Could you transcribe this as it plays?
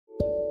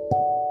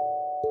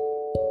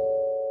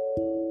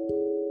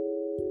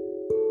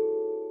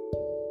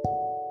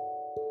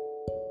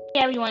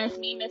everyone, it's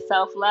me, Miss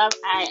Self Love.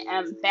 I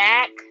am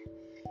back.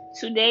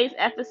 Today's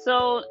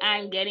episode,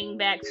 I'm getting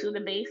back to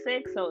the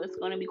basics. So it's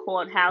going to be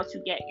called How to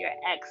Get Your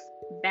Ex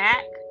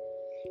Back,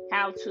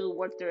 how to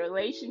work the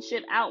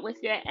relationship out with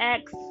your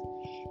ex,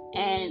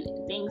 and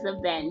things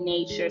of that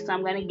nature. So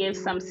I'm going to give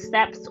some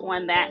steps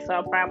on that. So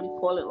I'll probably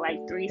call it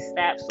like 3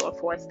 steps or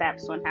 4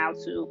 steps on how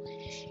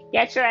to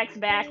get your ex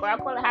back, or I'll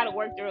call it how to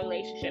work the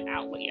relationship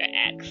out with your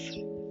ex.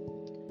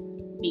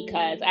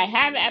 Because I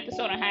have an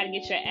episode on how to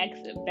get your ex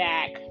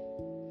back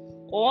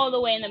all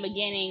the way in the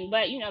beginning,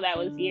 but that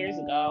was years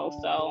ago.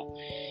 So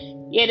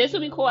yeah, this will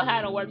be called how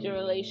to work the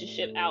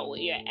relationship out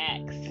with your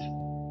ex.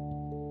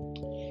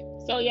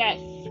 So yes,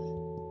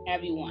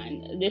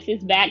 everyone, this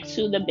is back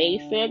to the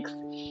basics.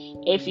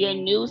 If you're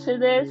new to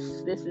this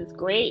is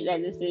great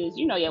that this is,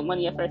 one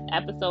of your first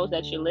episodes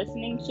that you're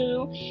listening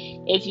to.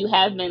 If you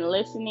have been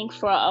listening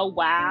for a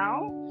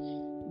while,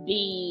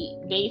 the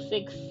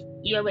basics,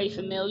 you're already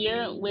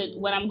familiar with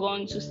what I'm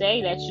going to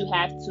say, that you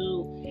have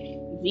to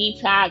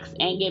detox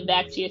and get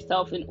back to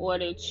yourself in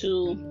order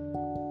to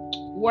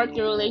work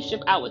the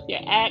relationship out with your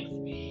ex.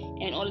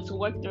 In order to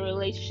work the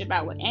relationship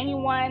out with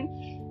anyone,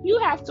 you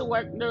have to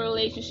work the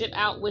relationship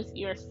out with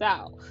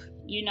yourself.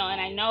 And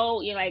I know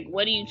you're like,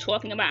 what are you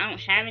talking about? I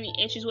don't have any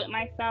issues with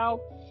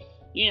myself.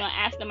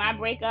 After my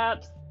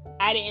breakups,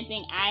 I didn't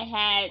think I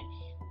had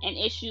an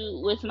issue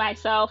with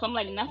myself. I'm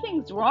like,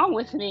 nothing's wrong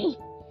with me.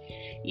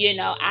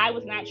 I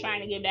was not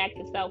trying to get back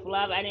to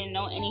self-love. I didn't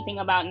know anything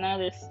about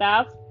none of this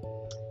stuff.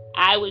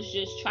 I was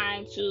just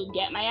trying to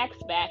get my ex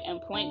back, and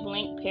point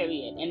blank,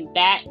 period. And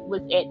that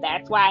was it.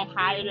 That's why I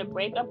hired a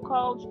breakup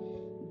coach.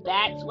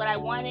 That's what I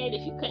wanted.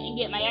 If you couldn't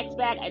get my ex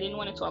back, I didn't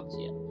want to talk to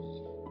you.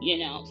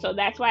 So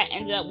that's why I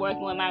ended up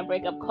working with my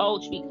breakup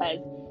coach, because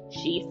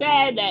she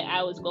said that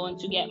I was going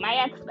to get my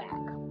ex back.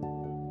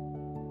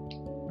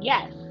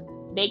 Yes,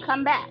 they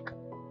come back.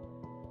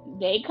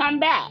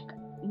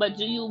 But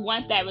do you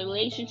want that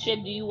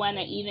relationship? Do you want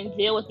to even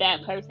deal with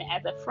that person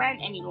as a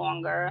friend any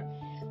longer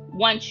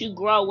once you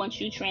grow,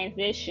 once you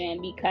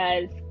transition?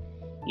 Because,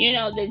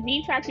 the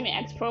Detoxing Your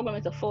Ex program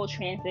is a full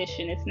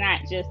transition. It's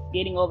not just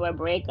getting over a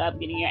breakup,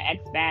 getting your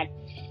ex back.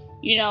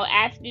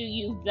 After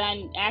you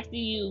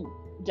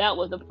dealt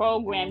with the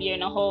program, you're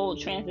in a whole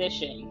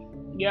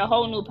transition. You're a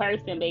whole new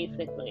person,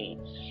 basically.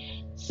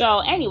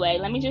 So anyway,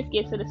 let me just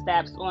get to the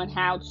steps on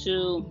how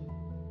to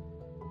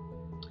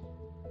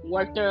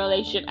work the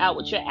relationship out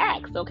with your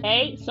ex,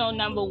 okay? So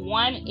number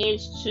 1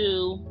 is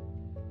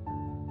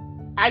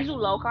I do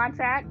low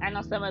contact. I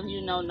know some of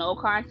you know no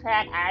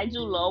contact. I do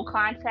low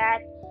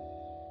contact,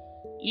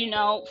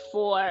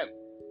 for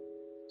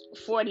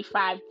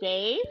 45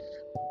 days.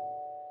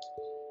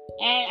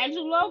 And I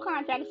do low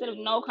contact instead of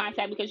no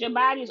contact because your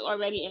body is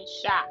already in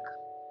shock.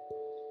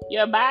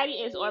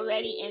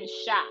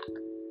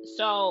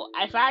 So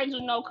if I do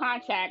no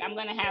contact, I'm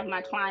going to have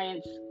my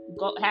clients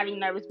having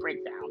nervous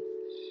breakdowns.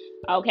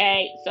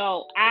 Okay,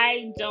 so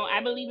I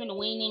believe in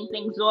weaning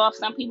things off.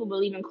 Some people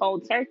believe in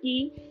cold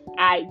turkey.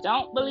 I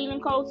don't believe in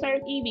cold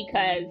turkey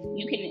because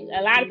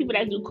a lot of people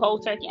that do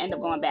cold turkey end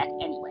up going back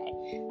anyway.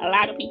 A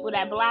lot of people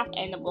that block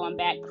end up going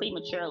back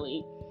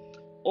prematurely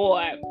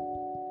or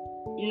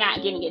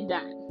not getting it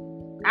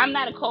done. I'm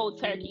not a cold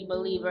turkey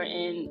believer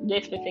in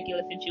this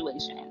particular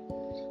situation.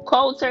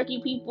 Cold turkey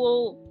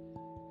people,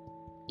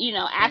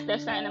 after a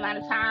certain amount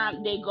of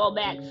time, they go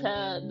back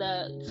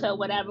to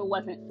whatever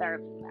wasn't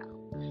serving them.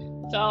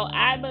 So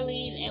I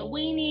believe in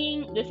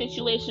weaning the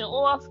situation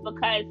off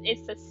because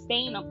it's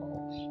sustainable.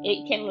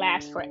 It can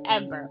last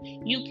forever.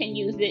 You can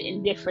use it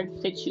in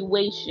different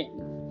situations.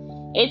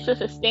 It's a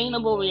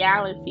sustainable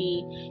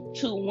reality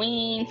to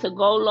wean, to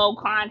go low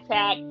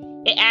contact.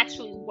 It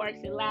actually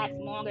works. It lasts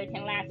longer. It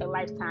can last a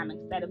lifetime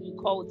instead of you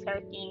cold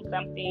turkeying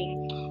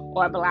something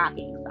or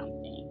blocking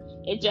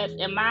something. It just,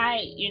 in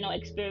my,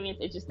 experience,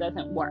 it just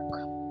doesn't work.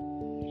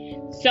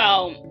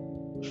 So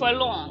for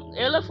long,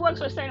 it works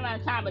for a certain amount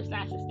of time, but it's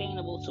not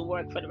sustainable to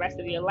work for the rest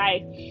of your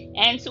life,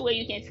 and to where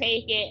you can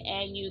take it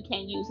and you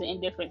can use it in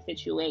different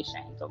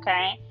situations.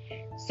 Okay,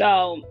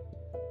 so.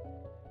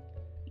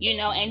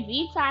 And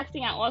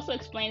detoxing, I also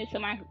explained it to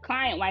my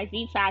client why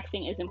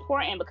detoxing is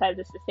important, because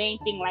it's the same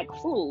thing like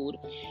food.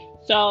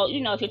 So,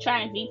 if you're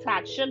trying to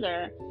detox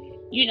sugar,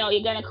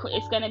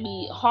 it's going to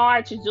be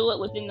hard to do it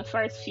within the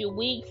first few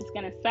weeks. It's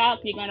going to suck.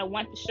 You're going to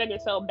want the sugar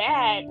so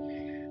bad.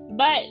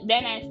 But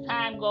then as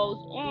time goes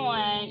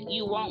on,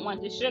 you won't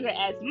want the sugar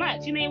as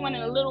much. You may want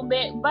it a little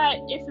bit, but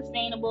it's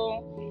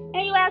sustainable.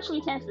 And you actually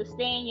can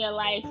sustain your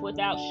life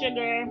without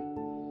sugar.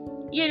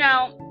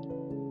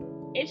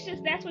 It's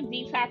just, that's what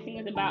detoxing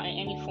is about in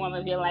any form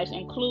of your life,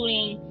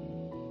 including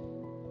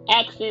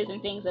exes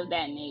and things of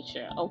that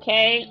nature,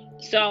 okay?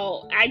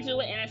 So I do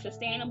it in a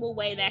sustainable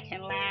way that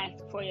can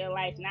last for your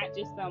life, not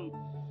just some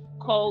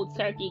cold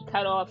turkey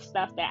cut off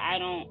stuff that I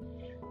don't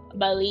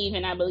believe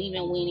in. I believe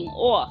in weaning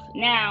off.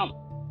 Now,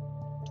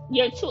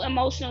 you're too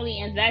emotionally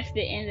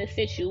invested in the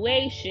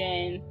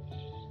situation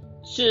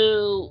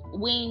to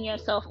wean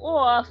yourself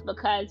off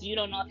because you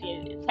don't know if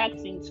you're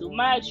texting too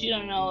much, you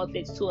don't know if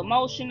it's too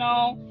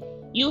emotional,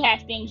 You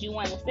have things you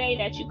want to say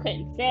that you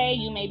couldn't say.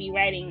 You may be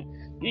writing,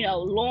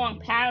 long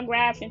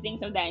paragraphs and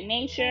things of that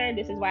nature.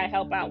 This is why I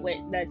help out with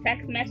the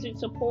text message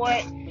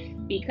support,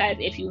 because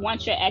if you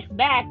want your ex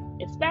back,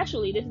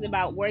 especially this is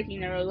about working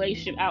the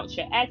relationship out with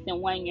your ex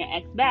and wanting your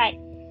ex back,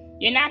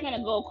 you're not going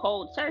to go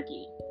cold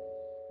turkey.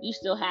 You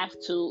still have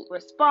to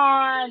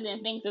respond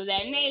and things of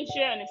that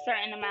nature in a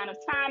certain amount of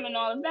time and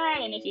all of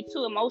that. And if you're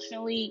too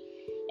emotionally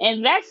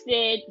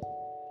invested,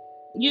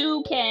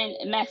 you can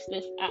mess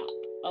this up,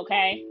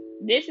 okay?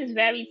 This is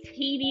very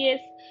tedious.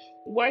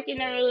 Working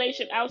a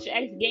relationship out your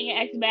ex, getting your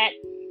ex back.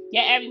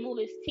 Your every move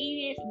is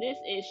tedious. This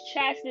is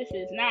chess. This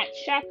is not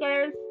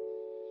checkers.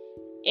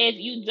 If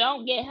you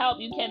don't get help,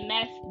 you can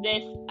mess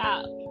this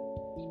up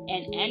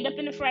and end up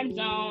in the friend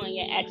zone, and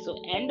your ex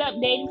will end up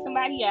dating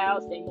somebody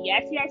else. And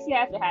yes,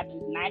 it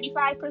happens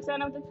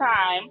 95% of the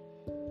time.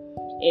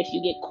 If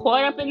you get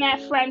caught up in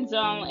that friend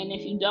zone, and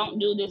if you don't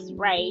do this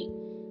right,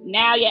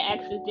 now your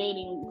ex is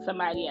dating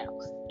somebody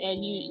else,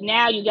 and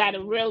you got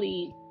to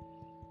really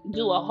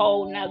do a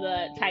whole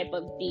nother type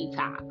of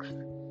detox.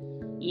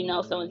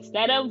 So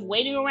instead of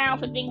waiting around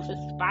for things to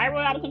spiral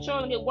out of control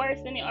and get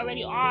worse than they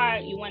already are,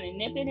 you want to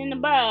nip it in the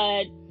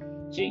bud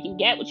so you can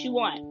get what you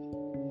want,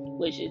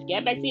 which is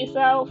get back to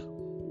yourself,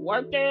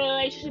 work the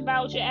relationship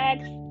out with your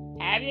ex,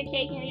 have your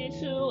cake and eat it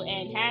too,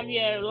 and have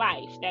your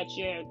life that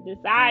you're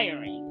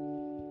desiring.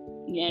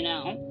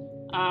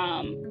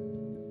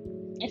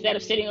 Instead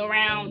of sitting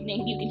around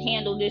thinking you can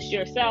handle this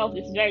yourself,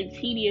 this very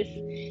tedious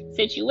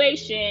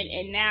situation,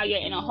 and now you're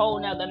in a whole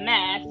nother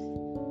mess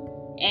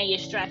and you're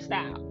stressed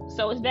out.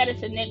 So it's better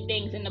to nip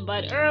things in the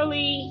bud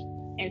early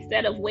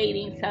instead of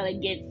waiting till it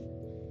gets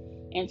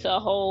into a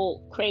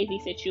whole crazy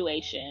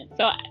situation.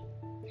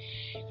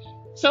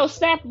 So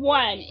step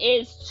one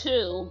is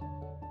to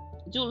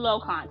do low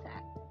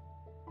contact.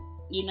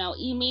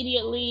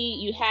 Immediately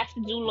you have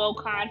to do low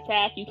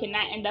contact. You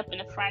cannot end up in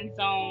a friend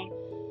zone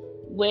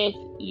with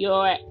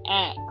your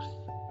ex.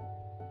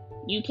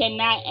 You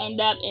cannot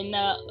end up in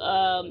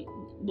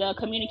the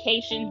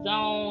communication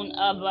zone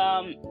of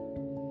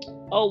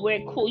oh,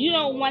 we're cool. You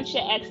don't want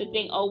your ex to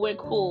think, oh, we're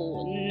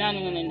cool. No.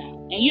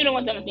 And you don't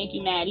want them to think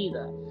you mad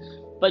either.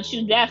 But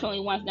you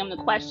definitely want them to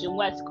question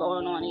what's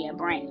going on in your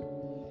brain.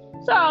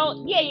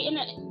 So yeah, in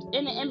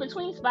the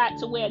in-between spot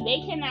to where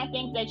they cannot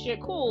think that you're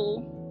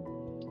cool,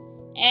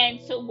 and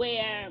to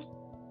where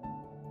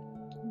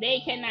they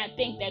cannot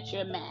think that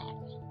you're mad.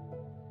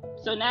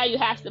 So now you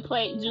have to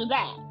do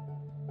that.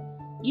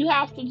 You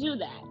have to do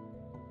that.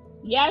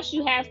 Yes,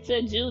 you have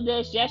to do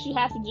this. Yes, you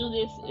have to do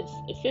this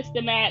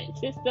system,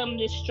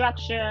 this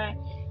structure.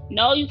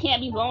 No, you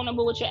can't be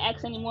vulnerable with your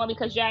ex anymore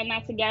because you're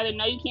not together.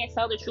 No, you can't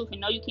tell the truth, and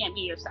no, you can't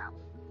be yourself.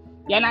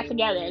 You're not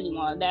together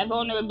anymore. That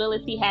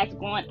vulnerability has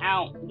gone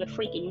out the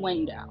freaking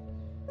window.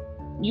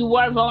 You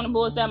were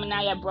vulnerable with them, and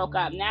now you broke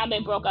up. Now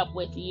they broke up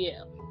with you.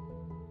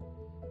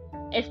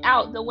 It's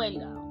out the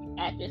window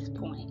at this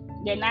point.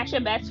 They're not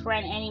your best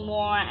friend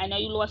anymore. I know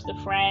you lost a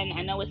friend.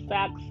 I know it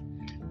sucks.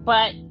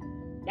 But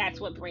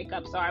that's what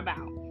breakups are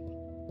about.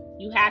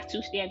 You have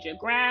to stand your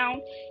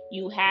ground.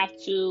 You have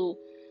to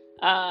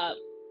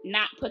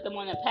not put them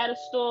on a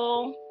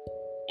pedestal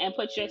and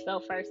put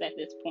yourself first at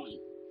this point.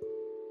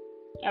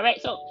 All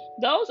right, so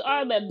those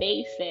are the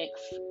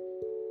basics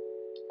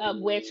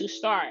of where to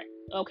start,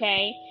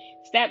 okay?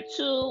 Step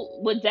 2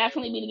 would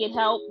definitely be to get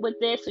help with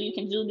this so you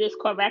can do this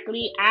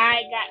correctly.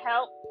 I got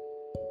help.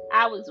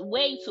 I was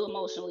way too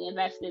emotionally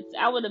invested.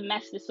 I would have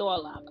messed this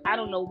all up. I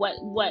don't know what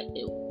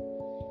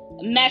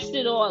messed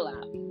it all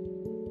up.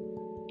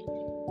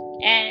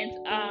 And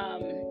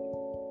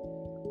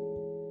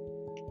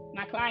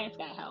my clients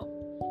got help.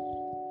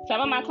 Some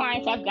of my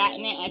clients have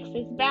gotten their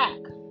exes back,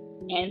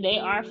 and they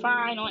are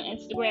fine on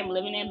Instagram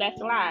living their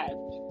best lives.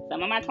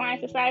 Some of my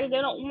clients decided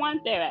they don't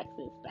want their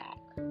exes back.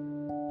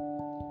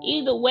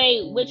 Either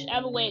way,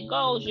 whichever way it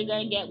goes, you're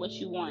going to get what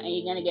you want, and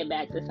you're going to get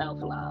back to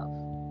self-love.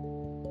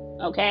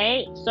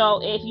 Okay?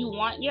 So if you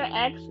want your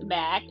ex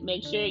back,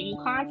 make sure you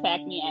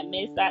contact me at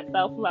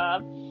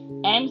ms.selflove,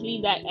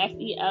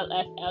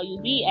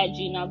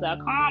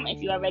 mz.selflub@gmail.com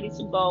if you are ready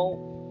to go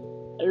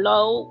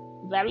low,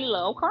 very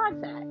low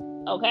contact.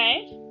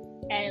 Okay?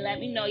 And let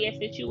me know your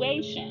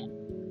situation.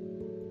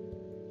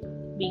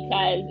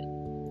 Because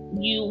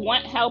you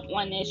want help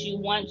on this. You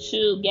want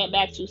to get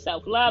back to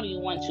self-love. You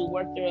want to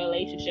work the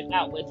relationship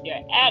out with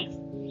your ex.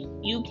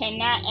 You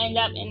cannot end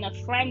up in the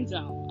friend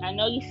zone. I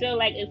know you feel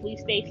like if we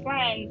stay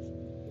friends,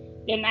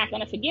 they're not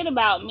going to forget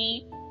about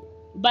me,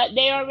 but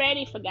they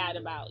already forgot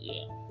about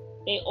you.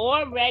 They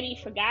already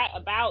forgot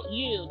about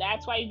you.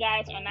 That's why you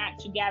guys are not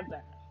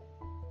together.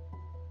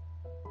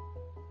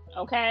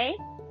 Okay?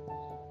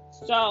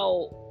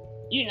 So,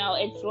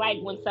 it's like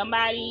when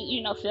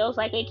somebody, feels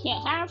like they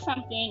can't have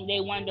something,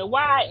 they wonder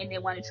why, and they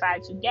want to try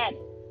to get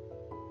it.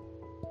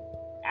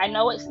 I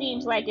know it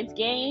seems like it's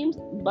games,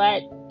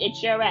 but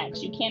it's your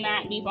ex. You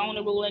cannot be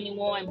vulnerable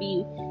anymore and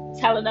be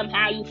telling them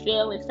how you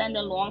feel and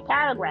sending long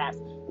paragraphs.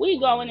 We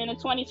going into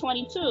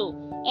 2022.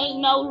 Ain't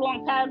no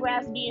long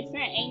paragraphs being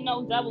sent. Ain't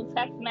no double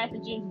text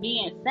messages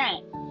being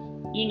sent.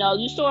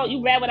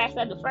 You read what I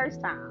said the first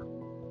time.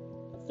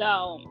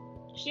 So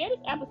share this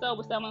episode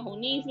with someone who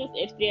needs this.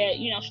 If they're,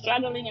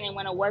 struggling and they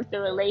want to work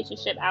the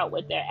relationship out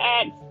with their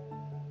ex,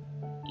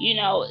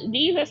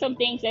 these are some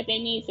things that they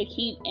need to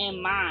keep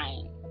in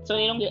mind so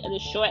they don't get the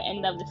short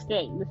end of the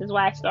stick. This is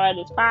why I started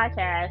this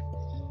podcast.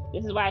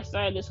 This is why I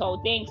started this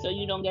whole thing, so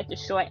you don't get the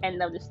short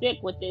end of the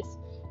stick with this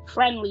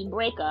friendly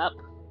breakup.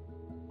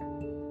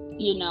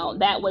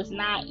 That was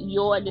not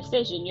your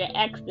decision. Your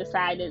ex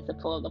decided to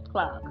pull the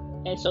plug.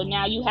 And so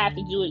now you have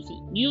to do what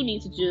you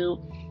need to do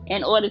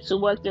in order to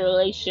work the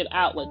relationship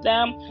out with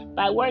them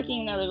by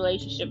working the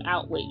relationship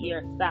out with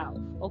yourself,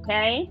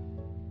 okay?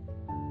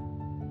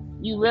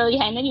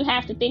 And then you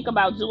have to think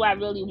about, do I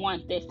really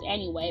want this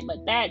anyway?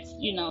 But that's,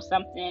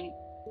 something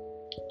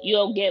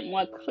you'll get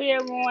more clear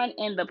on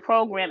in the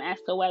program as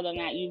to whether or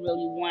not you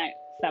really want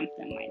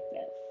something like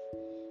this.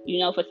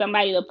 For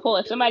somebody to pull,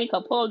 if somebody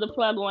could pull the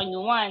plug on you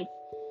once,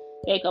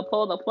 they could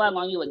pull the plug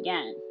on you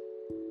again.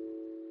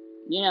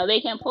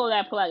 They can pull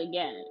that plug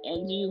again.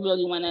 And do you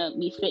really want to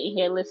be sitting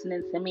here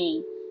listening to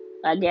me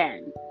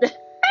again?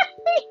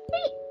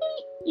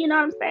 You know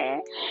what I'm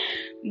saying?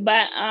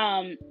 But,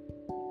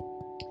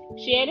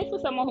 share this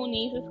with someone who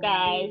needs this,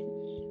 guys.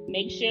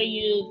 Make sure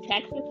you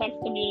text the text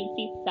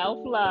community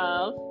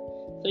Self-Love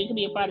so you can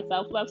be a part of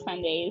Self-Love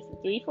Sundays,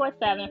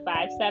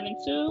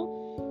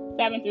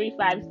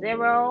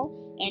 347-572-7350,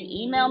 and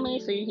email me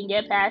so you can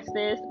get past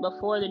this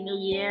before the new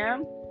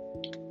year.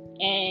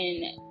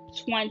 In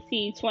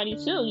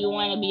 2022, you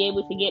want to be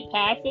able to get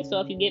past it.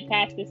 So if you get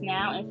past this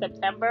now in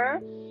September,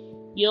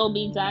 you'll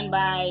be done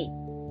by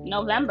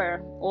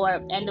November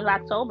or end of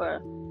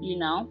October,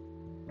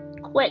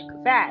 quick,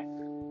 fast.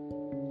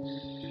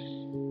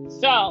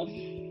 So,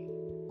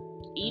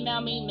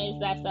 email me,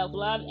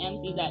 ms.selflove,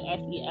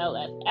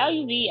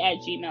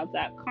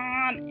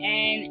 mc.selfluv@gmail.com,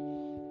 and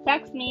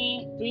text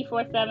me,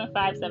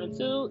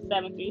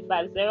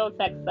 347-572-7350,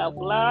 text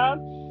self-love.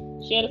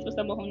 Share this with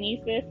someone who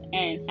needs this,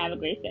 and have a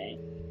great day.